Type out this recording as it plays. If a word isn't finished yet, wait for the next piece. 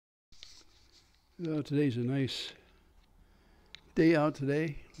Well, today's a nice day out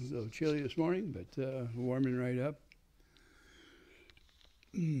today. It was a little chilly this morning, but warming right up.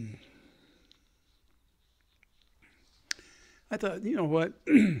 I thought, you know what?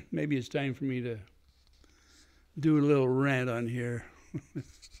 Maybe it's time for me to do a little rant on here.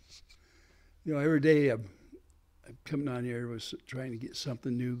 Every day I'm coming on here was trying to get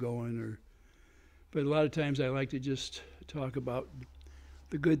something new going, but a lot of times I like to just talk about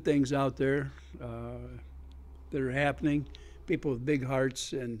the good things out there that are happening. People with big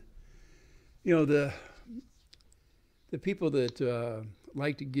hearts, and the people that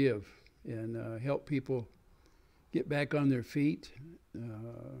like to give and help people get back on their feet.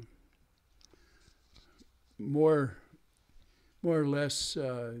 More or less,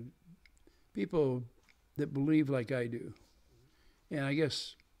 people that believe like I do. And I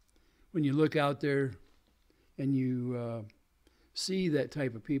guess when you look out there and you see that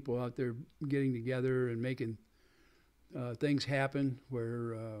type of people out there getting together and making things happen,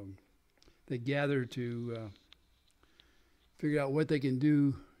 where they gather to figure out what they can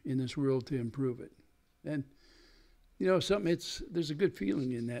do in this world to improve it. And there's a good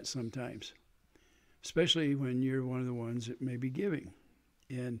feeling in that sometimes, especially when you're one of the ones that may be giving.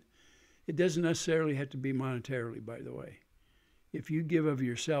 And it doesn't necessarily have to be monetarily, by the way. If you give of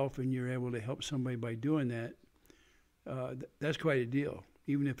yourself and you're able to help somebody by doing that, that's quite a deal.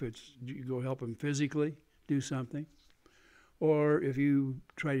 Even if it's you go help them physically, do something, or if you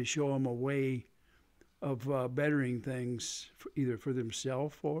try to show them a way of bettering things, either for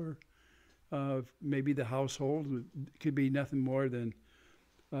themselves or maybe the household. It could be nothing more than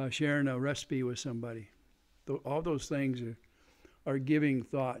sharing a recipe with somebody. All those things are giving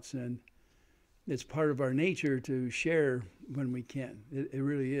thoughts, and it's part of our nature to share when we can. It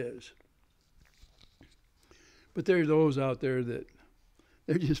really is. But there's those out there that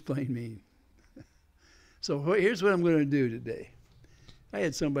they're just plain mean. So here's what I'm going to do today. I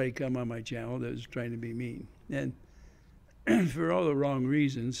had somebody come on my channel that was trying to be mean, and for all the wrong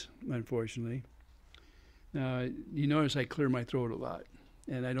reasons, unfortunately. You notice I clear my throat a lot,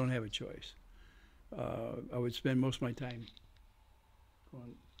 and I don't have a choice. I would spend most of my time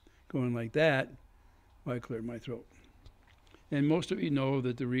going like that while I cleared my throat. And most of you know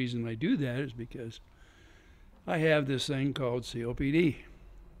that the reason I do that is because I have this thing called COPD.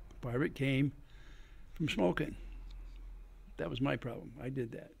 Part of it came from smoking. That was my problem. I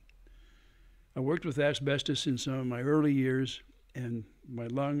did that. I worked with asbestos in some of my early years, and my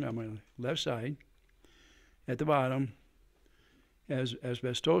lung on my left side, at the bottom, has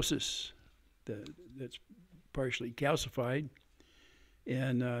asbestosis that's partially calcified,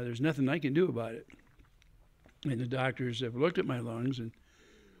 and there's nothing I can do about it. And the doctors have looked at my lungs, and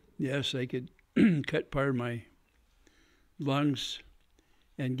yes, they could cut part of my lungs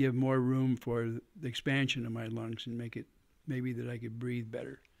and give more room for the expansion of my lungs and make it maybe that I could breathe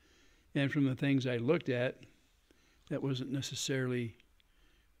better. And from the things I looked at, that wasn't necessarily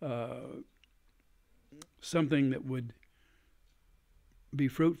something that would be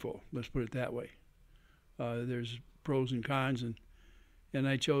fruitful, let's put it that way. There's pros and cons, and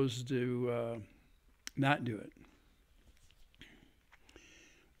I chose to not do it.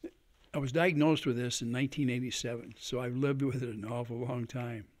 I was diagnosed with this in 1987, so I've lived with it an awful long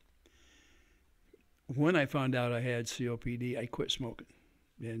time. When I found out I had COPD, I quit smoking.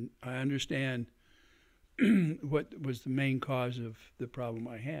 And I understand what was the main cause of the problem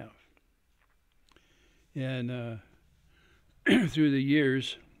I have. And through the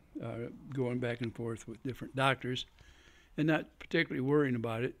years, going back and forth with different doctors, and not particularly worrying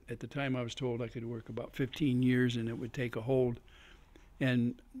about it. At the time, I was told I could work about 15 years and it would take a hold,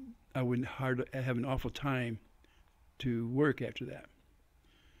 and I wouldn't hardly have an awful time to work after that.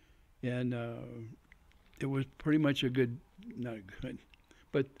 And it was pretty much not good,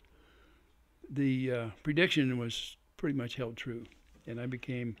 but the prediction was pretty much held true. And I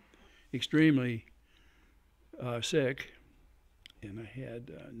became extremely sick, and I had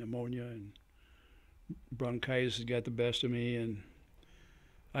pneumonia, and bronchitis got the best of me, and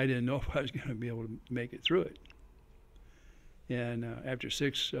I didn't know if I was going to be able to make it through it. And after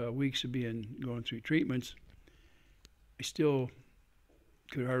 6 weeks of going through treatments, I still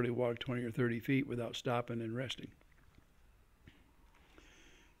could hardly walk 20 or 30 feet without stopping and resting.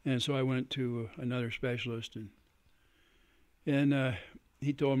 And so I went to another specialist, and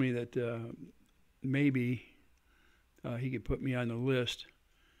he told me that maybe he could put me on the list,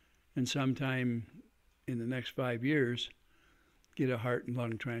 and sometime in the next 5 years, get a heart and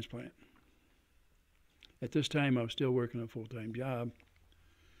lung transplant. At this time, I was still working a full-time job,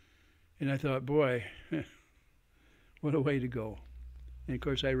 and I thought, boy, what a way to go. And of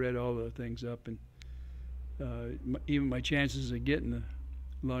course, I read all the things up, and Even my chances of getting the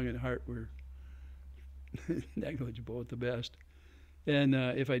lung and heart were negligible at the best. And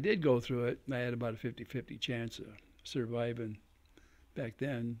if I did go through it, I had about a 50-50 chance of surviving back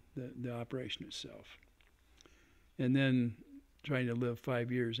then, the operation itself. And then trying to live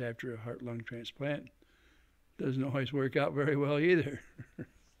 5 years after a heart-lung transplant doesn't always work out very well either.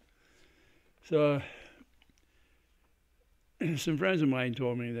 So some friends of mine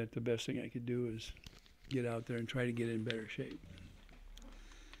told me that the best thing I could do is get out there and try to get in better shape.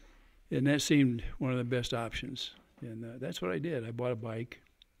 And that seemed one of the best options. And that's what I did. I bought a bike,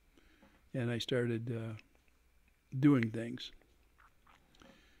 and I started doing things.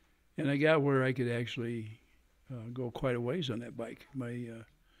 And I got where I could actually go quite a ways on that bike. My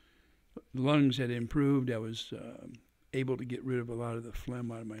lungs had improved. I was able to get rid of a lot of the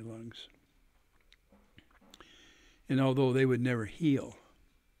phlegm out of my lungs. And although they would never heal,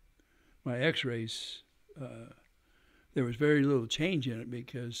 my x-rays, there was very little change in it,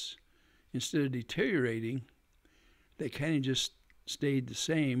 because instead of deteriorating, they kind of just stayed the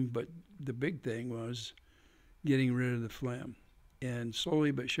same. But the big thing was getting rid of the phlegm. And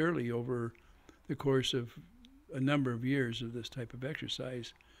slowly but surely, over the course of a number of years of this type of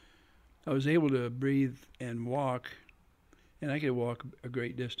exercise, I was able to breathe and walk, and I could walk a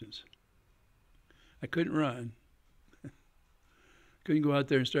great distance. I couldn't run. Couldn't go out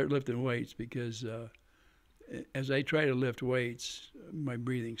there and start lifting weights, because as I try to lift weights, my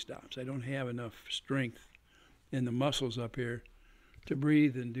breathing stops. I don't have enough strength in the muscles up here to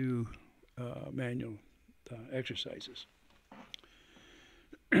breathe and do manual exercises.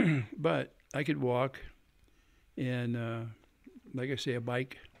 But I could walk, and like I say, a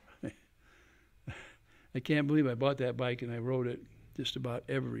bike. I can't believe I bought that bike and I rode it just about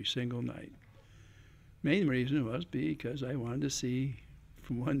every single night. Main reason was because I wanted to see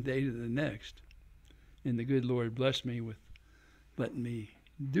from one day to the next. And the good Lord blessed me with letting me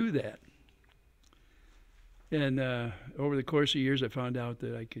do that. And over the course of years, I found out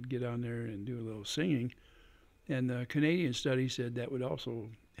that I could get on there and do a little singing. And the Canadian study said that would also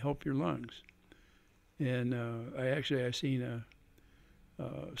help your lungs. And I seen a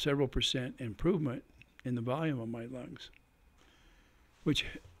several percent improvement in the volume of my lungs, which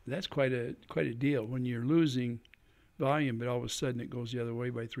that's quite a deal. When you're losing volume, but all of a sudden it goes the other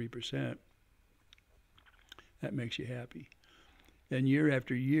way by 3%, that makes you happy. And year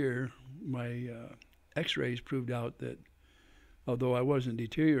after year, my x-rays proved out that although I wasn't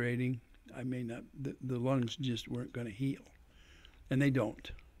deteriorating, the lungs just weren't going to heal. And they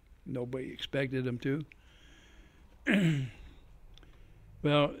don't. Nobody expected them to.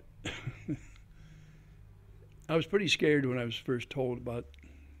 Well, I was pretty scared when I was first told about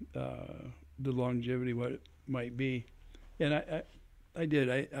the longevity, what it might be. And I did.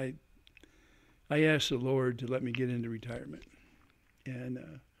 I asked the Lord to let me get into retirement. And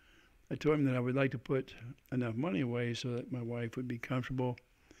I told him that I would like to put enough money away so that my wife would be comfortable,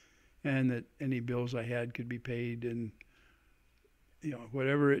 and that any bills I had could be paid, and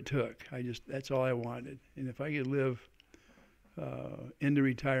whatever it took. That's all I wanted. And if I could live into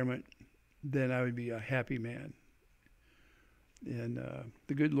retirement, then I would be a happy man. And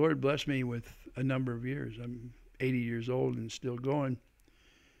the good Lord blessed me with a number of years. I'm 80 years old and still going.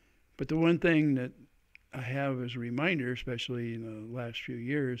 But the one thing that I have as a reminder, especially in the last few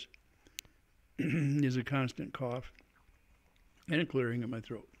years, is a constant cough and a clearing of my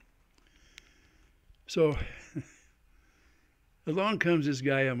throat. So along comes this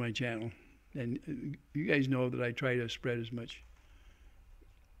guy on my channel, and you guys know that I try to spread as much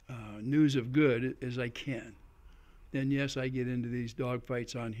news of good as I can. And yes, I get into these dog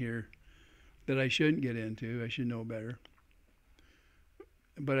fights on here that I shouldn't get into. I should know better.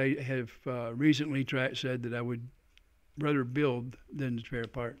 But I have recently said that I would rather build than to tear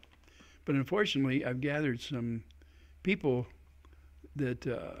apart. But unfortunately, I've gathered some people that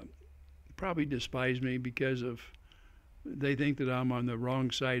probably despise me because they think that I'm on the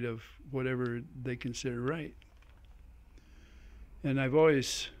wrong side of whatever they consider right. And I've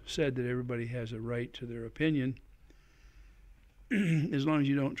always said that everybody has a right to their opinion, as long as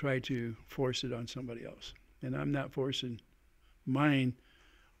you don't try to force it on somebody else. And I'm not forcing mine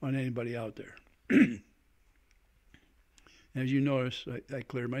on anybody out there. As you notice, I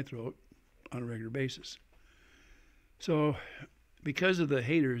clear my throat on a regular basis. So because of the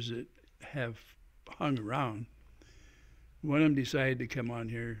haters that have hung around, one of them decided to come on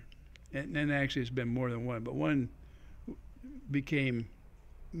here, and actually it's been more than one, but one became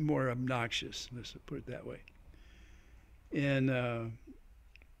more obnoxious, let's put it that way, and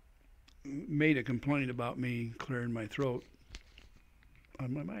made a complaint about me clearing my throat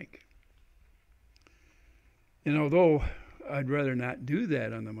on my mic. And although I'd rather not do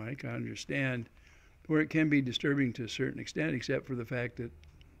that on the mic, I understand where it can be disturbing to a certain extent, except for the fact that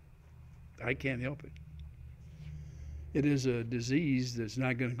I can't help it. It is a disease that's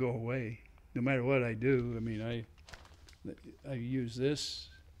not going to go away, no matter what I do. I mean, I use this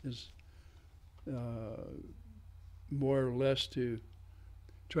as more or less to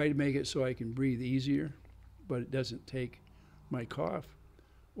try to make it so I can breathe easier, but it doesn't take my cough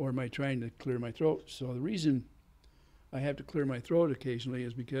or my trying to clear my throat. So the reason I have to clear my throat occasionally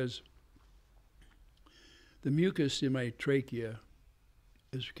is because the mucus in my trachea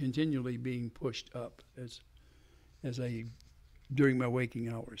is continually being pushed up during my waking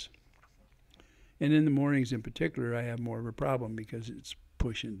hours. And in the mornings in particular, I have more of a problem because it's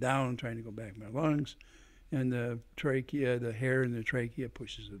pushing down, trying to go back in my lungs, and the trachea, the hair in the trachea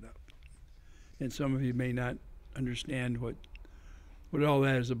pushes it up. And some of you may not understand what all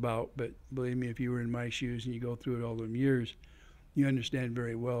that is about, but believe me, if you were in my shoes and you go through it all them years, you understand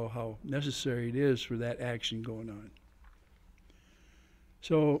very well how necessary it is for that action going on.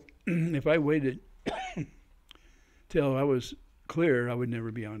 So if I waited till I was clear, I would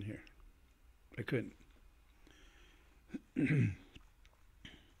never be on here. I couldn't.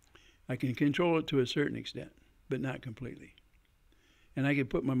 I can control it to a certain extent, but not completely. And I can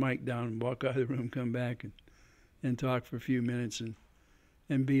put my mic down and walk out of the room, come back and talk for a few minutes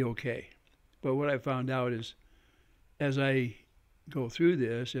and be okay. But what I found out is as I go through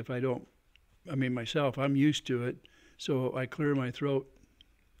this, if I don't, I mean myself, I'm used to it, so I clear my throat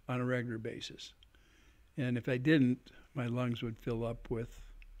on a regular basis. And if I didn't, my lungs would fill up with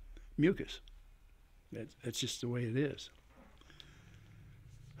mucus. That's just the way it is.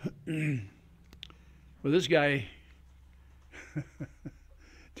 Well, this guy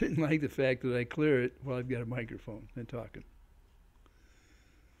didn't like the fact that I clear it while I've got a microphone and talking.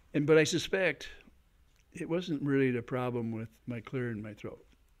 But I suspect it wasn't really the problem with my clearing my throat.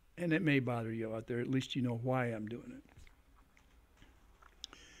 And it may bother you out there. At least you know why I'm doing it.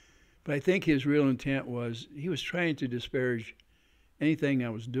 But I think his real intent was he was trying to disparage anything I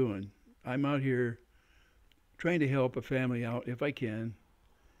was doing. I'm out here trying to help a family out, if I can,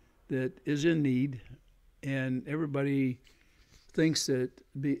 that is in need. And everybody thinks that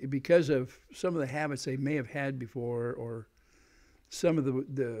because of some of the habits they may have had before or some of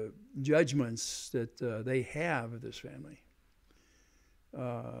the judgments that they have of this family,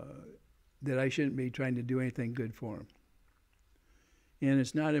 that I shouldn't be trying to do anything good for them. And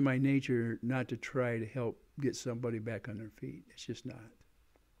it's not in my nature not to try to help get somebody back on their feet. It's just not.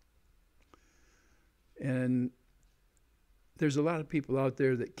 And there's a lot of people out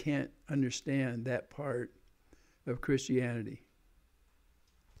there that can't understand that part of Christianity.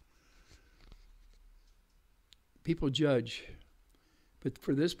 People judge, but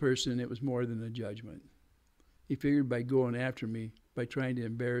for this person, it was more than a judgment. He figured by going after me, by trying to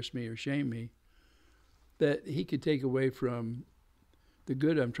embarrass me or shame me, that he could take away from the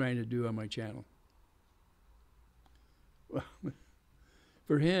good I'm trying to do on my channel. Well,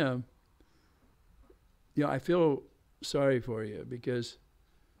 for him, you know, I feel sorry for you because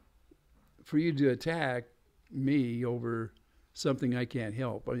for you to attack me over something I can't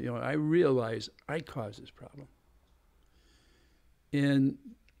help, you know, I realize I caused this problem. And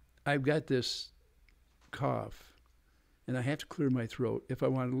I've got this cough, and I have to clear my throat if I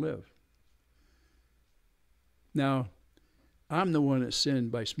want to live. Now, I'm the one that sinned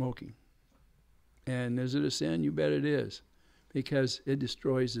by smoking. And is it a sin? You bet it is. Because it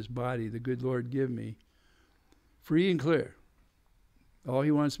destroys this body the good Lord give me, free and clear. All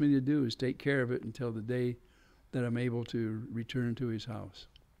he wants me to do is take care of it until the day that I'm able to return to his house.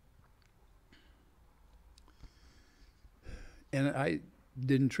 And I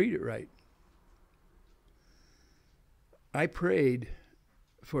didn't treat it right. I prayed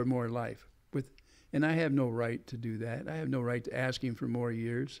for more life. And I have no right to do that. I have no right to ask him for more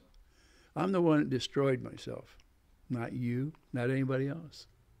years. I'm the one that destroyed myself. Not you, not anybody else.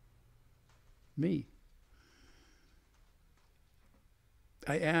 Me.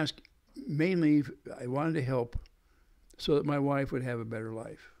 I asked, mainly, I wanted to help so that my wife would have a better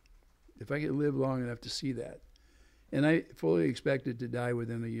life. If I could live long enough to see that. And I fully expected to die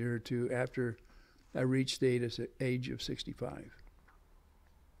within a year or two after I reached the age of 65.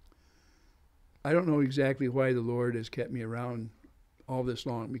 I don't know exactly why the Lord has kept me around all this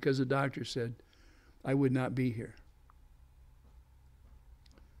long, because the doctor said I would not be here.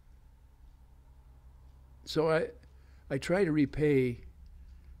 So I try to repay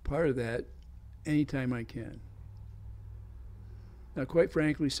part of that anytime I can. Now, quite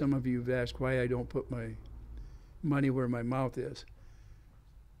frankly, some of you have asked why I don't put my money where my mouth is.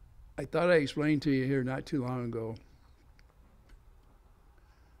 I thought I explained to you here not too long ago.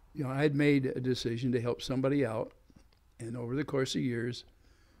 You know, I had made a decision to help somebody out, and over the course of years,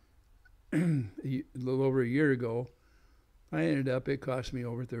 a little over a year ago, I ended up, it cost me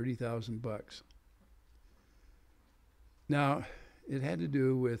over $30,000. Now, it had to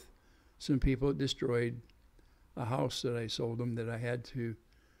do with some people that destroyed a house that I sold them that I had to,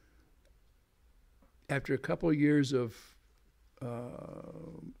 after a couple of years of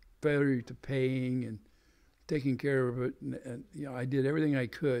failure to paying and taking care of it, and you know, I did everything I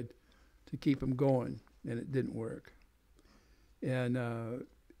could to keep them going, and it didn't work. And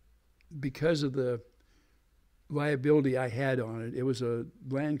because of the liability I had on it, it was a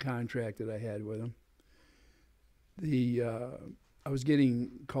land contract that I had with them. I was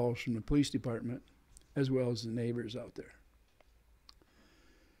getting calls from the police department as well as the neighbors out there.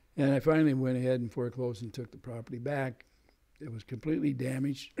 And I finally went ahead and foreclosed and took the property back. It was completely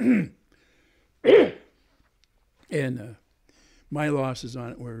damaged. And my losses on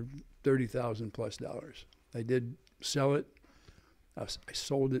it were $30,000 plus. I did sell it. I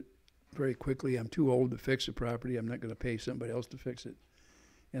sold it very quickly. I'm too old to fix the property. I'm not going to pay somebody else to fix it.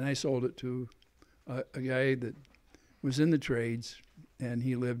 And I sold it to a guy that was in the trades, and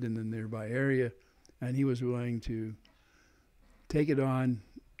he lived in the nearby area, and he was willing to take it on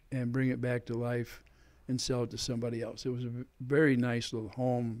and bring it back to life and sell it to somebody else. It was a very nice little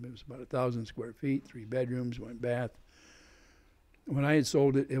home. It was about 1,000 square feet, 3 bedrooms, 1 bath. When I had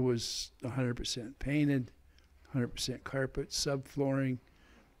sold it, it was 100% painted, 100% carpet, subflooring.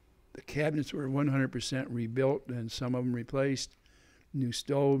 The cabinets were 100% rebuilt and some of them replaced. New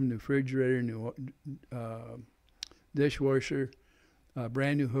stove, new refrigerator, new dishwasher,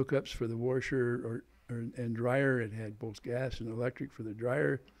 brand new hookups for the washer and dryer. It had both gas and electric for the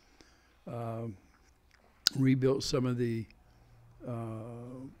dryer. Rebuilt some of the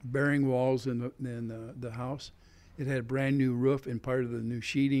bearing walls in the house. It had a brand new roof and part of the new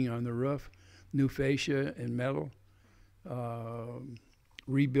sheeting on the roof, new fascia and metal,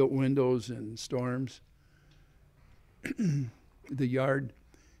 rebuilt windows and storms. The yard,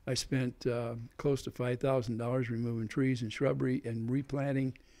 I spent close to $5,000 removing trees and shrubbery and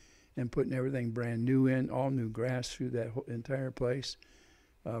replanting and putting everything brand new in, all new grass through that whole entire place,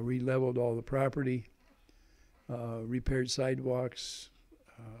 re-leveled all the property, repaired sidewalks.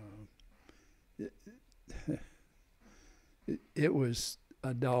 It was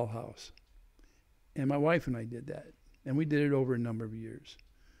a dollhouse. And my wife and I did that. And we did it over a number of years.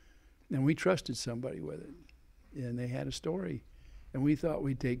 And we trusted somebody with it. And they had a story. And we thought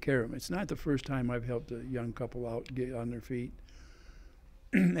we'd take care of them. It's not the first time I've helped a young couple out get on their feet.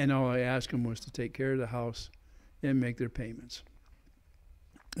 And all I asked them was to take care of the house and make their payments.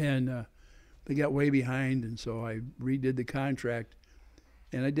 And they got way behind, and so I redid the contract.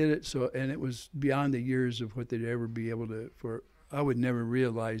 And I did it so, and it was beyond the years of what they'd ever be able to, I would never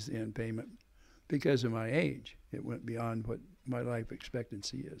realize the end payment because of my age. It went beyond what my life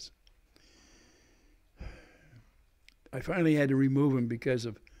expectancy is. I finally had to remove them because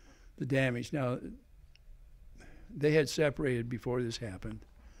of the damage. Now, they had separated before this happened.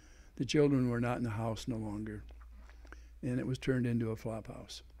 The children were not in the house no longer, and it was turned into a flop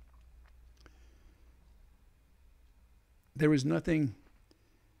house. There was nothing,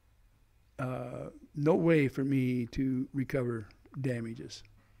 no way for me to recover damages.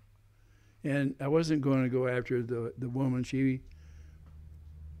 And I wasn't going to go after the woman. She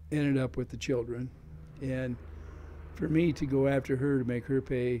ended up with the children. And for me to go after her to make her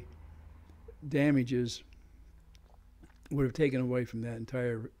pay damages would have taken away from that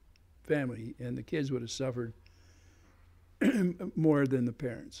entire family, and the kids would have suffered more than the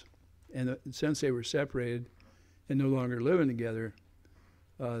parents. And since they were separated and no longer living together,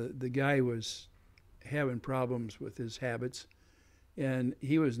 the guy was having problems with his habits, and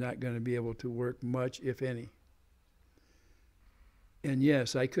he was not going to be able to work much, if any. And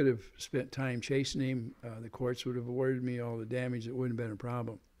yes, I could have spent time chasing him. The courts would have awarded me all the damage. It wouldn't have been a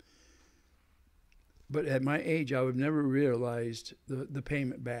problem. But at my age, I would have never realized the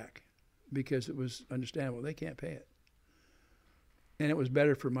payment back because it was understandable. They can't pay it. And it was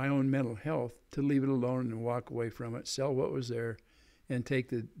better for my own mental health to leave it alone and walk away from it, sell what was there, and take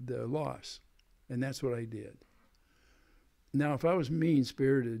the loss. And that's what I did. Now, if I was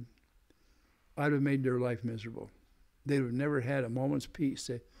mean-spirited, I'd have made their life miserable. They would have never had a moment's peace.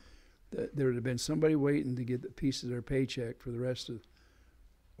 There would have been somebody waiting to get the piece of their paycheck for the rest of,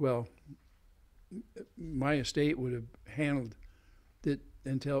 well, my estate would have handled it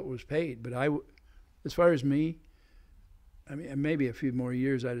until it was paid. But as far as me, I mean, maybe a few more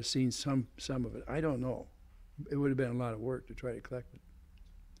years I'd have seen some of it. I don't know. It would have been a lot of work to try to collect it.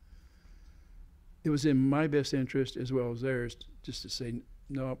 it was in my best interest as well as theirs just to say,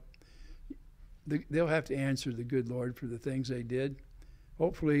 no, they'll have to answer the good Lord for the things they did.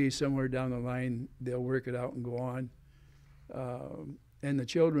 Hopefully, somewhere down the line, they'll work it out and go on. And the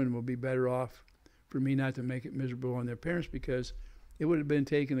children will be better off for me not to make it miserable on their parents, because it would have been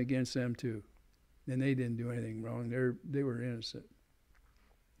taken against them too. And they didn't do anything wrong. They were innocent.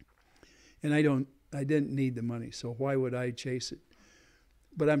 And I didn't need the money, so why would I chase it?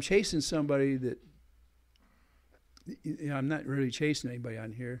 But I'm chasing somebody that, I'm not really chasing anybody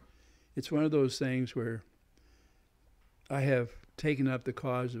on here. It's one of those things where I have taken up the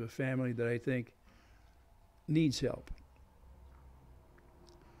cause of a family that I think needs help.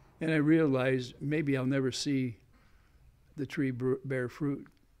 And I realize maybe I'll never see the tree bear fruit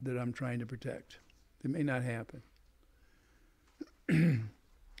that I'm trying to protect. It may not happen.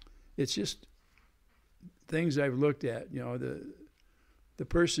 It's just things I've looked at. The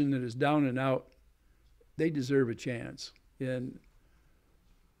person that is down and out, they deserve a chance. And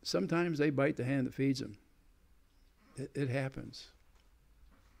sometimes they bite the hand that feeds them. It happens.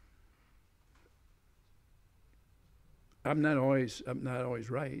 I'm not always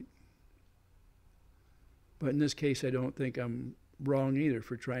right. But in this case, I don't think I'm wrong either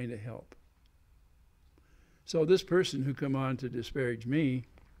for trying to help. So this person who come on to disparage me,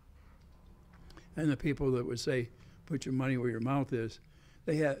 and the people that would say, put your money where your mouth is,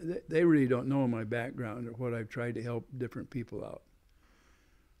 they really don't know my background or what I've tried to help different people out.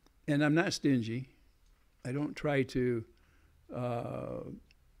 And I'm not stingy. I don't try to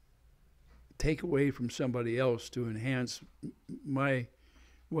take away from somebody else to enhance my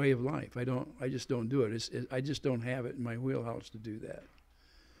way of life. I just don't do it. I just don't have it in my wheelhouse to do that.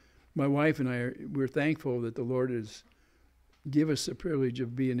 My wife and we're thankful that the Lord has given us the privilege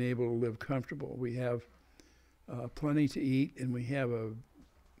of being able to live comfortable. We have plenty to eat, and we have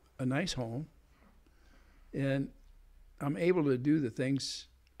a nice home. And I'm able to do the things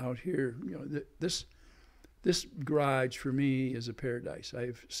out here. This garage for me is a paradise.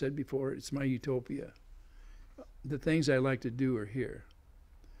 I've said before, it's my utopia. The things I like to do are here.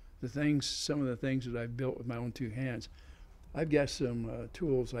 Some of the things that I've built with my own two hands. I've got some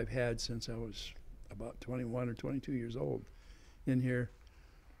tools I've had since I was about 21 or 22 years old in here,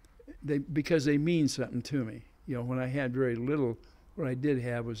 because they mean something to me. When I had very little, what I did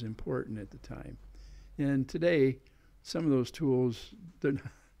have was important at the time. And today, some of those tools, they're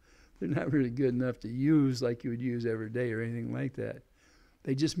not really good enough to use like you would use every day or anything like that.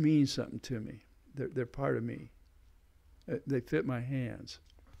 They just mean something to me. They're part of me. They fit my hands.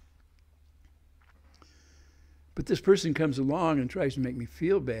 But this person comes along and tries to make me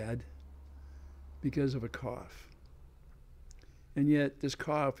feel bad because of a cough. And yet this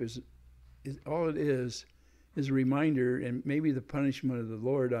cough is all it is a reminder, and maybe the punishment of the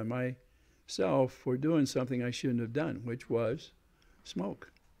Lord on myself for doing something I shouldn't have done, which was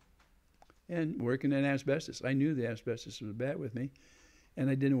smoke and working in asbestos. I knew the asbestos was bad with me, and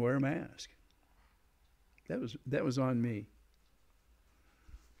I didn't wear a mask. That was on me.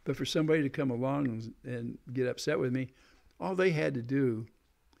 But for somebody to come along and get upset with me, all they had to do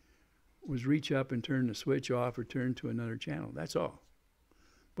was reach up and turn the switch off or turn to another channel. That's all.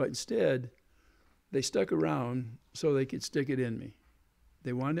 But instead, they stuck around so they could stick it in me.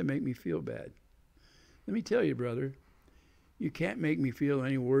 They wanted to make me feel bad. Let me tell you, brother, you can't make me feel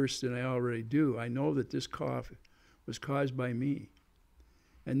any worse than I already do. I know that this cough was caused by me.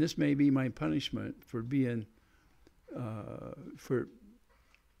 And this may be my punishment for for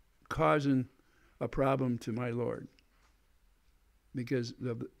causing a problem to my Lord, because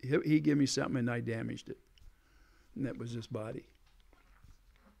he gave me something and I damaged it, and that was this body.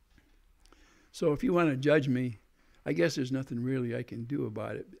 So if you want to judge me, I guess there's nothing really I can do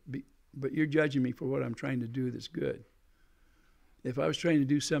about it, but you're judging me for what I'm trying to do that's good. If I was trying to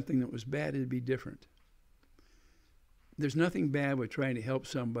do something that was bad, it'd be different. There's nothing bad with trying to help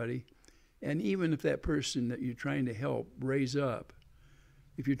somebody, and even if that person that you're trying to help raise up,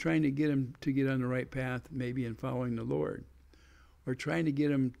 if you're trying to get them to get on the right path, maybe in following the Lord, or trying to get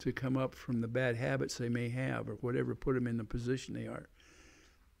them to come up from the bad habits they may have, or whatever put them in the position they are,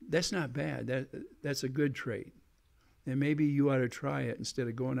 that's not bad. That's a good trait. And maybe you ought to try it instead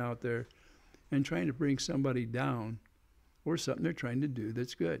of going out there and trying to bring somebody down or something they're trying to do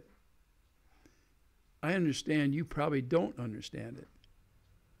that's good. I understand you probably don't understand it,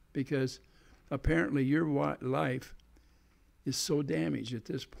 because apparently your life is so damaged at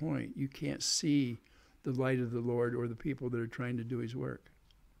this point, you can't see the light of the Lord or the people that are trying to do his work.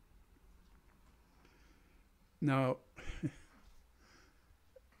 Now,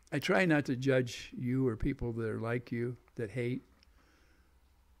 I try not to judge you or people that are like you, that hate.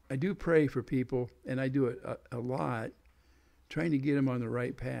 I do pray for people, and I do it a lot, trying to get them on the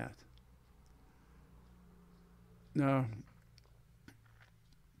right path. Now,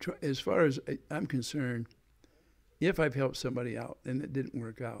 as far as I'm concerned, if I've helped somebody out and it didn't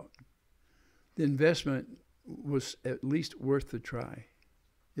work out, the investment was at least worth the try.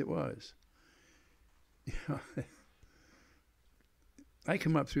 It was. You know, I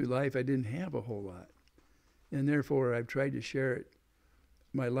come up through life, I didn't have a whole lot. And therefore, I've tried to share it,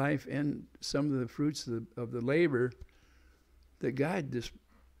 my life and some of the fruits of the labor that God just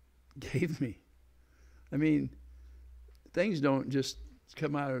gave me. I mean, things don't just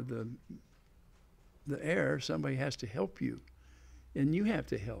come out of the air. Somebody has to help you, and you have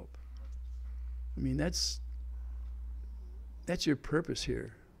to help. I mean, that's your purpose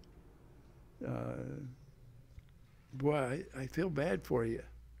here. Boy, I feel bad for you.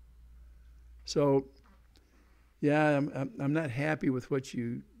 So, yeah, I'm not happy with what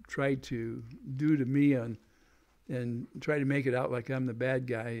you tried to do to me and try to make it out like I'm the bad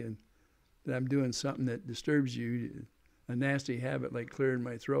guy and that I'm doing something that disturbs you, a nasty habit like clearing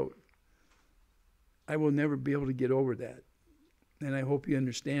my throat. I will never be able to get over that, and I hope you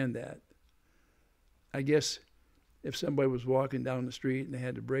understand that. I guess if somebody was walking down the street and they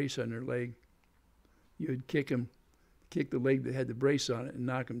had a brace on their leg, you would kick the leg that had the brace on it and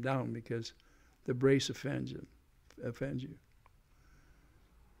knock them down because the brace offends you.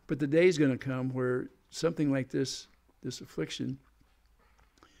 But the day's going to come where something like this affliction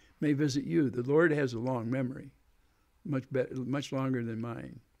may visit you. The Lord has a long memory, much longer than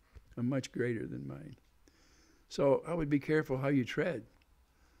mine, and much greater than mine. So I would be careful how you tread.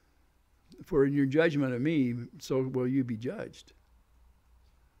 For in your judgment of me, so will you be judged.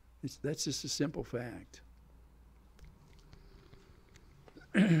 That's just a simple fact.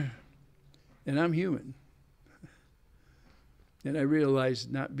 And I'm human. And I realize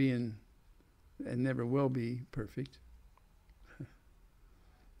not being and never will be perfect.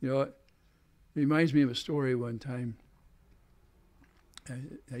 You know, it reminds me of a story one time.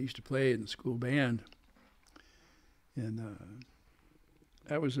 I used to play in the school band. And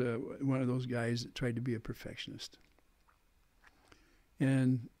I was one of those guys that tried to be a perfectionist.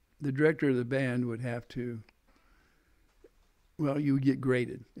 And the director of the band would have to, well, you would get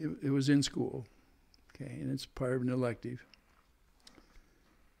graded. It was in school, okay, and it's part of an elective.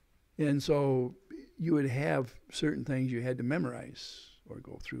 And so you would have certain things you had to memorize or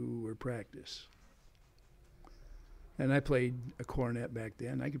go through or practice. And I played a cornet back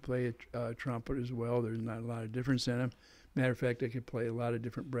then. I could play a trumpet as well. There's not a lot of difference in them. Matter of fact, I could play a lot of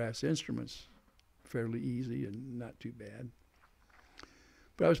different brass instruments fairly easy and not too bad.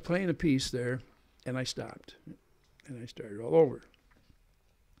 But I was playing a piece there, and I stopped. And I started all over.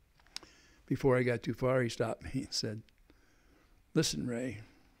 Before I got too far, he stopped me and said, "Listen, Ray,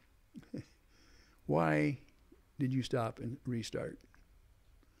 why did you stop and restart?"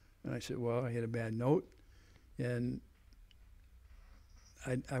 And I said, "Well, I hit a bad note, and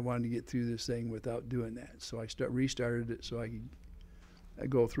I wanted to get through this thing without doing that. So I restarted it so I could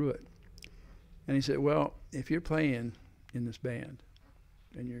go through it." And he said, "Well, if you're playing in this band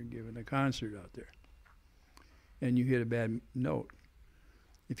and you're giving a concert out there and you hit a bad note,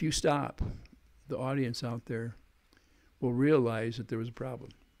 if you stop, the audience out there will realize that there was a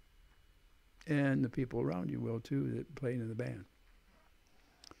problem. And the people around you will too that played in the band.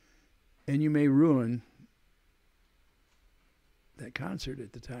 And you may ruin that concert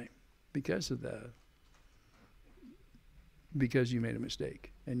at the time because you made a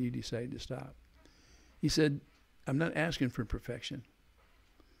mistake and you decided to stop." He said, "I'm not asking for perfection.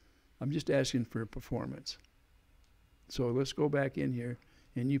 I'm just asking for a performance. So let's go back in here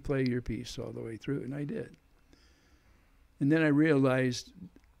and you play your piece all the way through." And I did. And then I realized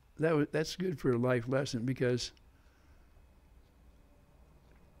that's good for a life lesson, because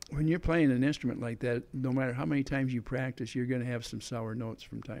when you're playing an instrument like that, no matter how many times you practice, you're going to have some sour notes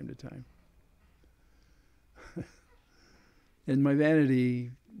from time to time. And my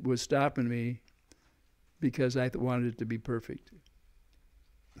vanity was stopping me because I wanted it to be perfect.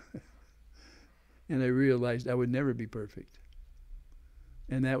 And I realized I would never be perfect.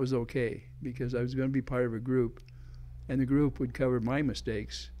 And that was okay, because I was going to be part of a group, and the group would cover my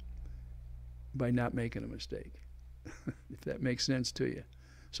mistakes by not making a mistake, if that makes sense to you.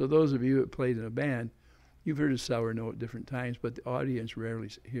 So those of you that played in a band, you've heard a sour note at different times, but the audience rarely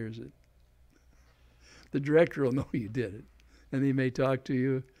hears it. The director will know you did it, and they may talk to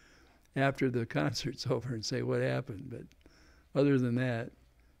you after the concert's over and say, "What happened?" But other than that,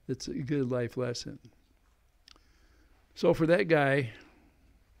 it's a good life lesson. So for that guy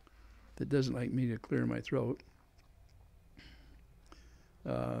that doesn't like me to clear my throat,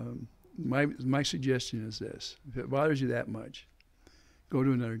 My suggestion is this: if it bothers you that much, go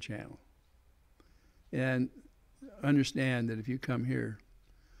to another channel, and understand that if you come here,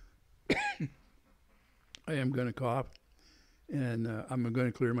 I am going to cough, and I'm going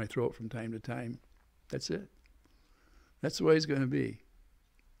to clear my throat from time to time. That's it. That's the way it's going to be.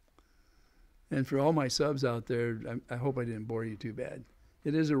 And for all my subs out there, I hope I didn't bore you too bad.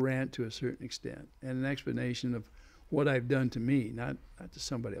 It is a rant to a certain extent, and an explanation of what I've done to me, not to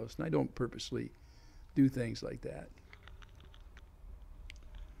somebody else. And I don't purposely do things like that.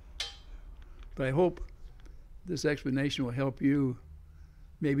 But I hope this explanation will help you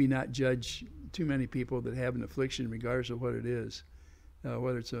maybe not judge too many people that have an affliction, regardless of what it is,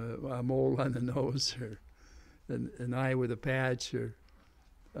 whether it's a mole on the nose or an eye with a patch, or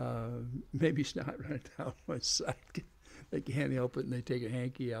maybe snot right down one side. They can't help it, and they take a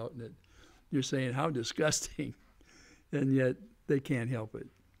hanky out, and you're saying, how disgusting, and yet they can't help it.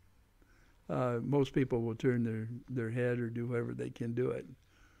 Most people will turn their head or do whatever they can do it.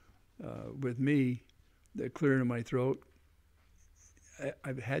 With me, the clearing of my throat,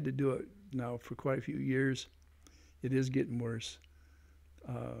 I've had to do it now for quite a few years. It is getting worse.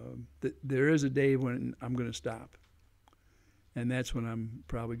 There is a day when I'm going to stop. And that's when I'm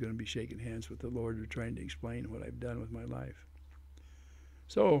probably going to be shaking hands with the Lord or trying to explain what I've done with my life.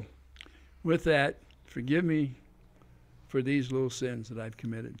 So, with that, forgive me for these little sins that I've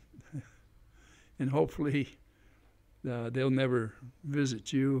committed. And hopefully they'll never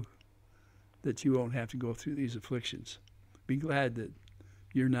visit you, that you won't have to go through these afflictions. Be glad that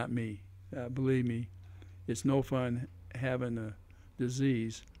you're not me. Believe me, it's no fun having a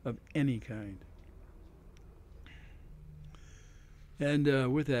disease of any kind.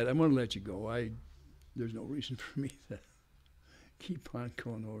 And with that, I'm going to let you go. There's no reason for me to keep on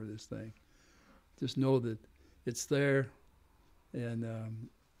going over this thing. Just know that it's there, and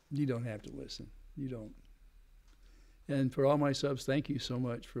you don't have to listen. You don't. And for all my subs, thank you so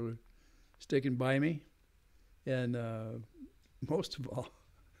much for sticking by me. And most of all,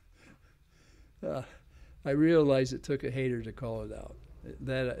 I realize it took a hater to call it out.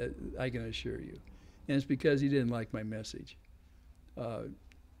 That I can assure you. And it's because he didn't like my message.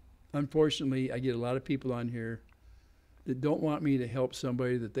 Unfortunately, I get a lot of people on here that don't want me to help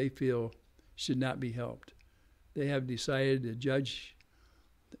somebody that they feel should not be helped. They have decided to judge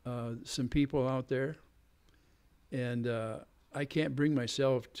some people out there, and I can't bring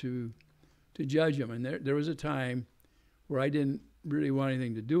myself to judge them. And there was a time where I didn't really want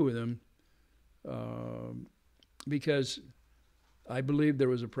anything to do with them because I believed there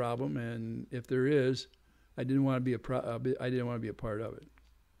was a problem, and if there is, I didn't want to be I didn't want to be a part of it.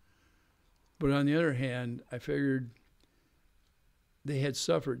 But on the other hand, I figured they had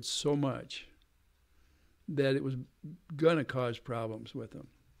suffered so much that it was going to cause problems with them,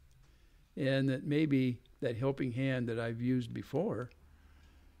 and that maybe that helping hand that I've used before,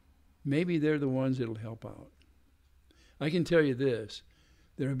 maybe they're the ones that'll help out. I can tell you this: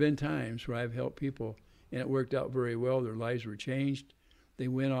 there have been times where I've helped people, and it worked out very well. Their lives were changed. They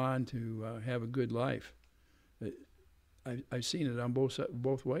went on to have a good life. I've seen it on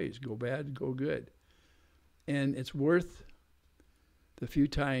both ways, go bad, go good. And it's worth the few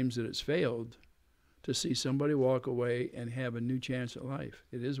times that it's failed to see somebody walk away and have a new chance at life.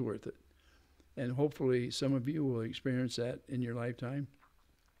 It is worth it. And hopefully some of you will experience that in your lifetime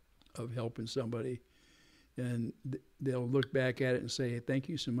of helping somebody. And they'll look back at it and say, hey, thank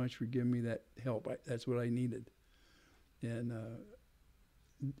you so much for giving me that help. That's what I needed. And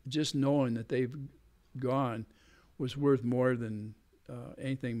just knowing that they've gone was worth more than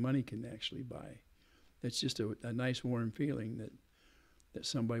anything money can actually buy. It's just a nice warm feeling that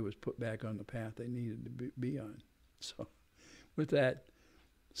somebody was put back on the path they needed to be on. So with that,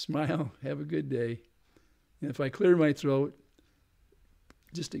 smile, have a good day. And if I clear my throat,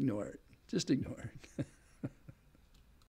 just ignore it. Just ignore it.